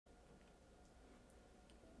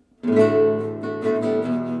Hello,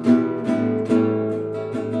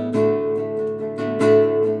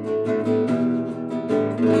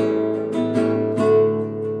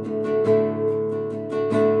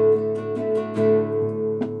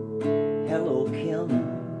 Kim,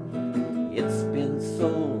 it's been so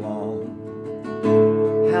long.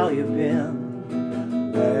 How you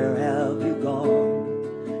been? Where have you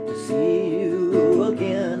gone? To see you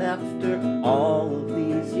again after all of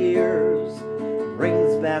these years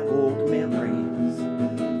brings back old memories,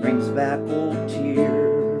 brings back old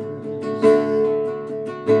tears.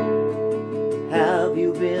 Have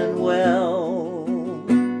you been well?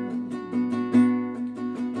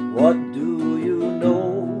 What do you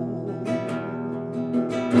know?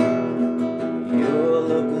 You're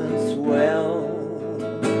looking swell.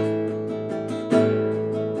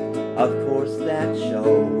 Of course that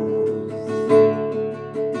shows.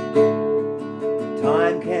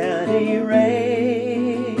 Time can't erase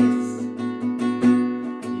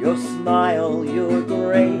your smile, your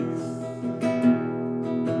grace.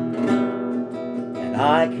 And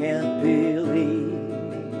I can't believe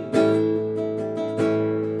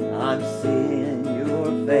I'm seeing your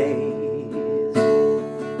face.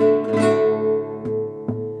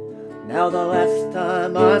 Now the last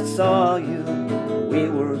time I saw you, we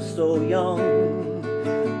were so young,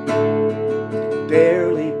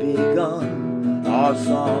 barely begun, our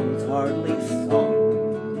songs hardly sung.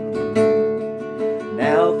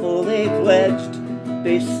 Now fully pledged,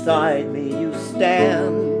 beside me you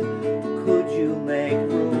stand. Could you make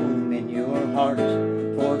room in your heart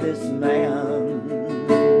for this man?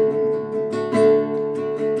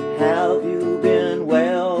 Have you been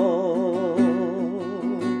well?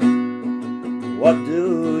 What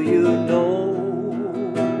do you know?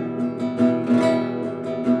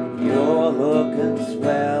 You're looking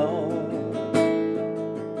swell.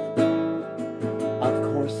 Of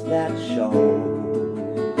course that shows.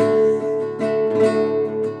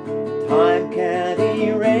 Time can't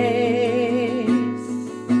erase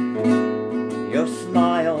your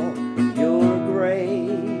smile, your grace.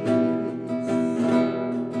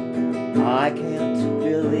 I can't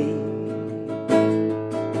believe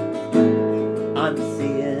I'm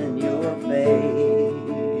seeing your face.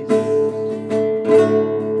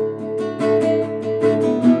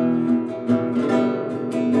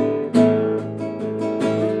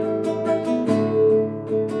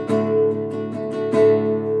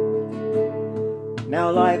 Now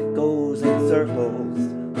life goes in circles,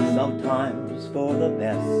 sometimes for the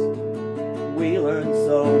best. We learn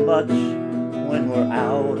so much when we're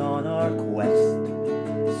out on our quest.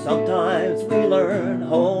 Sometimes we learn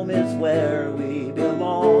home is where we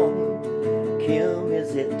belong. Kim,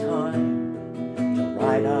 is it time to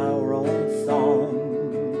write our own song?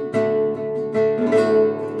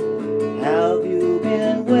 Have you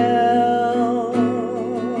been well?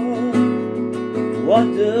 What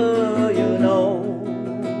do you know?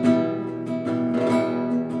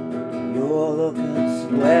 You're looking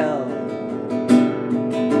swell.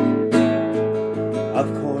 Of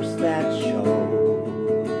course that shows.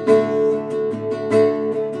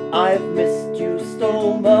 I've missed you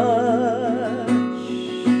so much.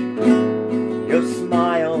 Your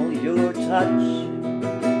smile, your touch.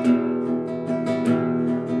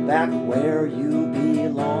 Back where you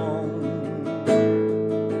belong.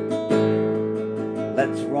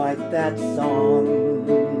 Let's write that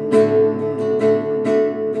song.